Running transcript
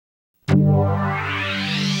Hi,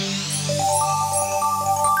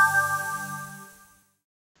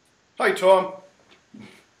 Tom.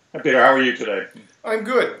 Hi, Peter. How are you today? I'm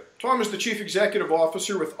good. Tom is the Chief Executive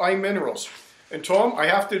Officer with iMinerals. And Tom, I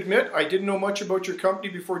have to admit, I didn't know much about your company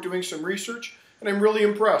before doing some research, and I'm really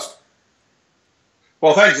impressed.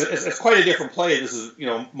 Well, thanks. It's quite a different play. This is,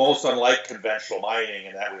 most unlike conventional mining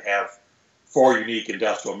in that we have 4 unique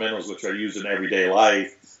industrial minerals which are used in everyday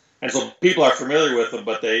life. And so people are familiar with them,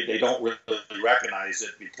 but they don't really recognize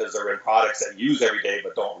it because they're in products that you use every day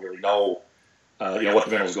but don't really know what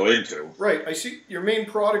the minerals go into. Right. I see your main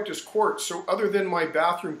product is quartz. So other than my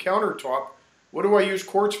bathroom countertop, what do I use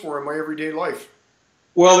quartz for in my everyday life?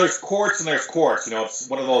 Well, there's quartz and there's quartz. It's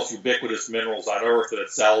one of those ubiquitous minerals on Earth that it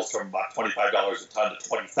sells from about $25 a ton to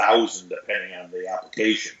 $20,000 depending on the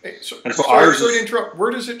application. Hey, sorry to interrupt.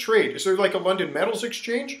 Where does it trade? Is there like a London Metals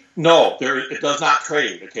Exchange? No, it does not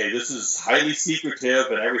trade. Okay, this is highly secretive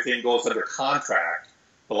and everything goes under contract.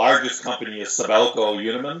 The largest company is Sibelco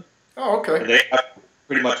Uniman. Oh, okay. And they have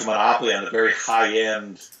pretty much a monopoly on the very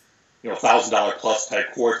high-end, $1,000 plus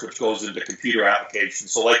type quartz, which goes into computer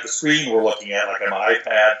applications. So like the screen we're looking at, like on my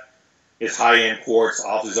iPad, is high-end quartz.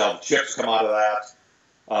 Obviously, all the chips come out of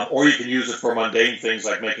that. Or you can use it for mundane things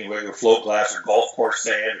like making regular float glass or golf course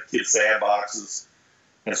sand or kids' sandboxes.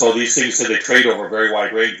 And so these things, they trade over a very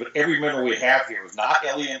wide range. But every mineral we have here is not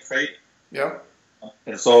LEN traded. Yeah.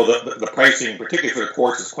 And so the pricing, particularly for the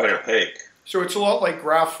quartz, is quite opaque. So it's a lot like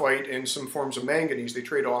graphite and some forms of manganese. They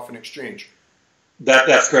trade off in exchange.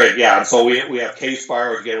 That's great, yeah. And so we have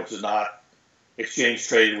K-spar, again, which is not exchange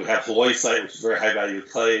traded. We have halloysite, which is very high value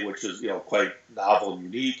clay, which is quite novel and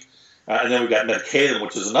unique. And then we've got metakaolin,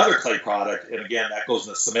 which is another clay product, and again, that goes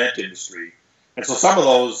in the cement industry. And so some of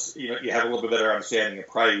those, you have a little bit better understanding of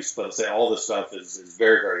price, but say all this stuff is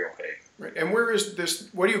very, very opaque. Right. And where is this?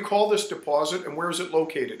 What do you call this deposit, and where is it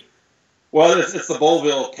located? Well, it's the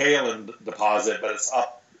Bovill Kaolin deposit, but it's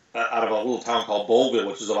up out of a little town called Bovill,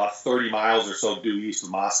 which is about 30 miles or so due east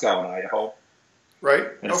of Moscow in Idaho. Right.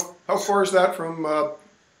 How far is that from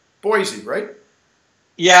Boise, right?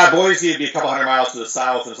 Yeah, Boise would be a couple hundred miles to the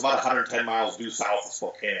south, and it's about 110 miles due south of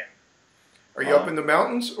Spokane. Are you up in the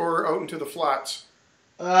mountains or out into the flats?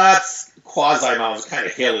 It's quasi-mountains, kind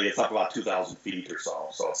of hilly. It's up about 2,000 feet or so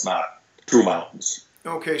it's not true mountains.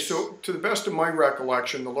 Okay, so to the best of my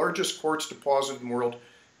recollection, the largest quartz deposit in the world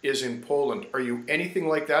is in Poland. Are you anything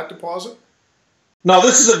like that deposit? No,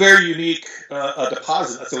 this is a very unique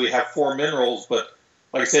deposit. So we have 4 minerals, but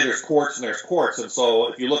like I say, there's quartz and there's quartz. And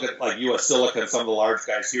so if you look at like U.S. Silica and some of the large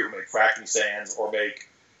guys here who make fracking sands or make,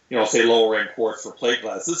 say lower-end quartz for plate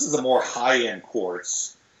glass, this is a more high-end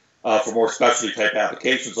quartz for more specialty type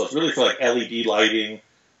applications. So it's really for like LED lighting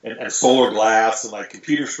and solar glass and like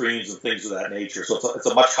computer screens and things of that nature. So it's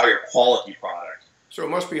a much higher quality product. So it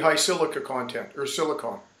must be high silica content or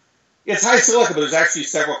silicon. It's high silica, but there's actually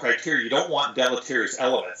several criteria. You don't want deleterious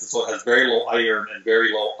elements, and so it has very low iron and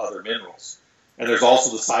very low other minerals. And there's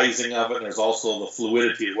also the sizing of it, and there's also the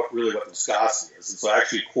fluidity, what viscosity is. And so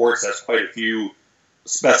actually quartz has quite a few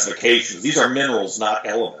specifications. These are minerals, not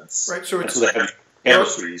elements. Right. So they have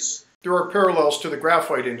chemistries. There are parallels to the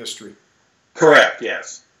graphite industry. Correct.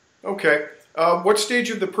 Yes. Okay. What stage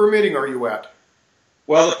of the permitting are you at?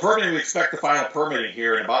 Well, the permitting, we expect the final permitting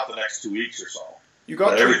here in about the next 2 weeks or so. You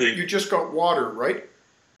just got water, right?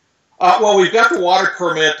 Well, we've got the water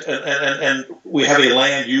permit, and we have a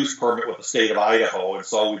land use permit with the state of Idaho, and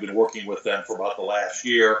so we've been working with them for about the last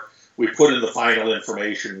year. We put in the final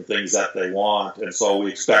information and things that they want, and so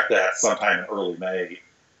we expect that sometime in early May.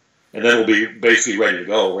 And then we'll be basically ready to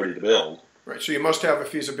go, ready to build. Right, so you must have a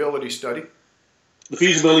feasibility study. The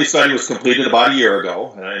feasibility study was completed about a year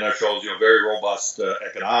ago, and it shows very robust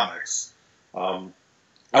economics.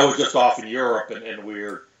 I was just off in Europe, and we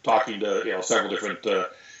were talking to several different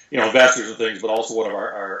investors and things, but also one of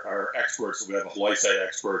our experts. We have a halloysite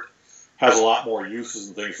expert, has a lot more uses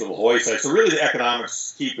and things for the halloysite. So really, the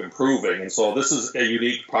economics keep improving, and so this is a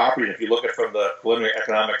unique property. And if you look at from the preliminary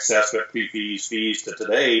economic assessment, pre-fees, fees to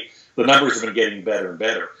today, the numbers have been getting better and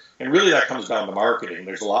better. And really, that comes down to marketing.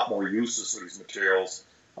 There's a lot more uses for these materials,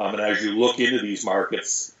 and as you look into these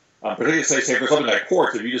markets. Particularly, say for something like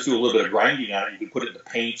quartz, if you just do a little bit of grinding on it, you can put it into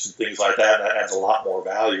paints and things like that, and that adds a lot more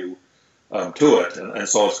value to it. And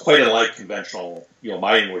so it's quite unlike conventional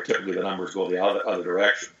mining, where typically the numbers go the other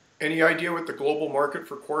direction. Any idea what the global market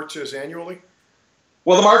for quartz is annually?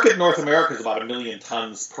 Well, the market in North America is about 1 million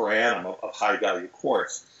tons per annum of high-value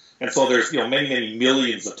quartz. And so there's many, many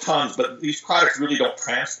millions of tons, but these products really don't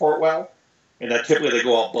transport well. And that typically they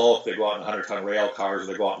go out bulk, they go out in 100-ton rail cars,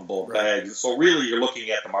 or they go out in bulk bags. And so really you're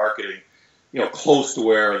looking at the marketing close to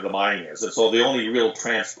where the mine is. And so the only real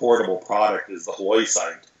transportable product is the Hawaii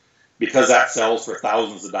site. Because that sells for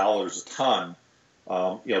thousands of dollars a ton,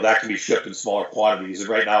 that can be shipped in smaller quantities. And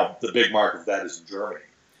right now, the big market for that is in Germany.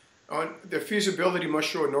 The feasibility must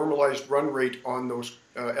show a normalized run rate on those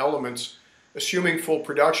elements. Assuming full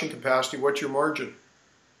production capacity, what's your margin?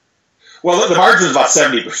 Well, the margin is about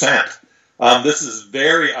 70%. This is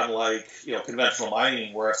very unlike conventional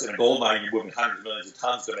mining, where it's in a gold mine you're moving hundreds of millions of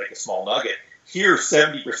tons to make a small nugget. Here,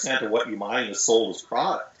 70% of what you mine is sold as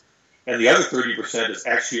product. And the other 30% is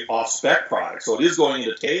actually off-spec product. So it is going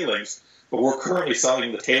into tailings, but we're currently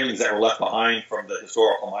selling the tailings that were left behind from the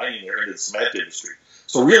historical mining there into the cement industry.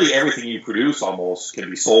 So really everything you produce almost can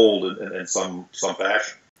be sold in some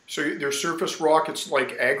fashion. So there's surface rock, it's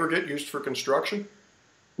like aggregate used for construction?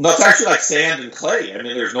 No, it's actually like sand and clay. I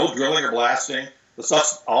mean, there's no drilling or blasting. The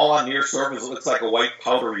stuff's all on near surface. It looks like a white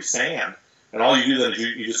powdery sand. And all you do then is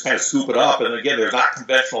you just kind of scoop it up. And again, there's not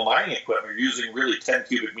conventional mining equipment. You're using really 10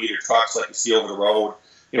 cubic meter trucks like you see over the road,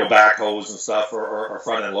 backhoes and stuff, or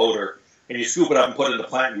front end loader. And you scoop it up and put it in the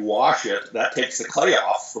plant and you wash it. That takes the clay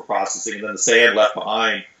off for processing. And then the sand left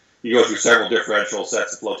behind, you go through several differential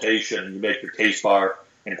sets of flotation and you make your case bar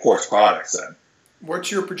and quartz products then.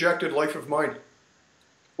 What's your projected life of mine?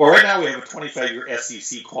 Well, right now we have a 25-year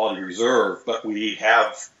SEC quality reserve, but we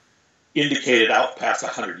have indicated out past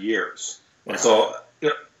 100 years. And so,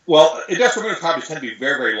 industrial minerals probably tend to be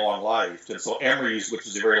very, very long-lived. And so Emery's, which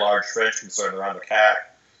is a very large French concern around the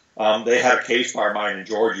CAC, they had a case bar mine in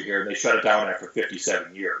Georgia here, and they shut it down after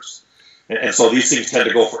 57 years. And so these things tend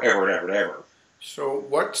to go forever and ever and ever. So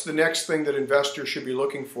what's the next thing that investors should be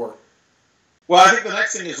looking for? Well, I think the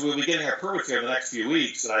next thing is we'll be getting our permits here in the next few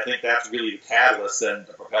weeks, and I think that's really the catalyst then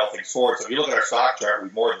to propel things forward. So if you look at our stock chart,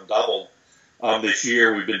 we've more than doubled this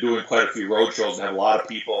year. We've been doing quite a few road shows and have a lot of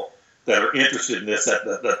people that are interested in this,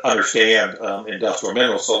 that understand industrial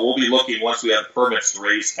minerals. So we'll be looking, once we have the permits, to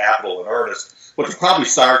raise capital in earnest, which will probably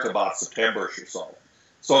start about September-ish or so.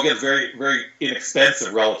 So again, it's very, very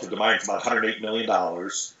inexpensive relative to mine. It's about $108 million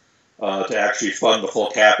to actually fund the full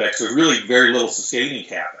CapEx. There's really very little sustaining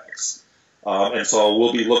CapEx. And so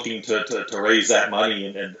we'll be looking to raise that money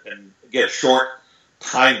and get a short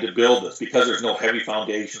time to build this, because there's no heavy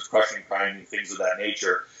foundations, crushing, grinding, things of that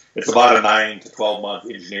nature. It's about a 9 to 12 month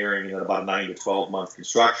engineering and then about a 9 to 12 month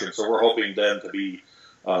construction. So we're hoping then to be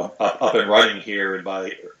up and running here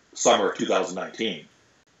by summer of 2019.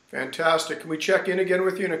 Fantastic. Can we check in again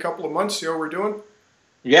with you in a couple of months, see how we're doing?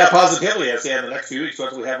 Yeah, positively. I say in the next few weeks,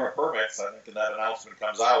 once we have our permits, I think when that announcement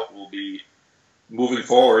comes out, we'll be moving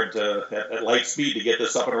forward at light speed to get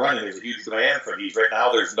this up and running. There's a huge demand for these. Right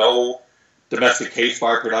now, there's no domestic case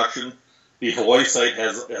bar production. The Hawaii site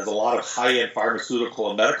has a lot of high-end pharmaceutical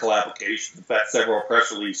and medical applications. In fact, several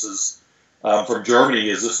press releases from Germany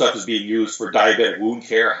is this stuff is being used for diabetic wound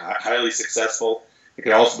care, highly successful. It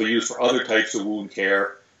can also be used for other types of wound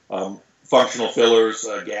care, functional fillers,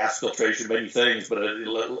 gas filtration, many things. But it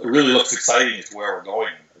really looks exciting as to where we're going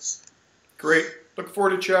in this. Great. Look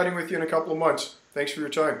forward to chatting with you in a couple of months. Thanks for your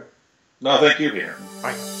time. No, thank you, Peter.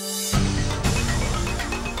 Bye.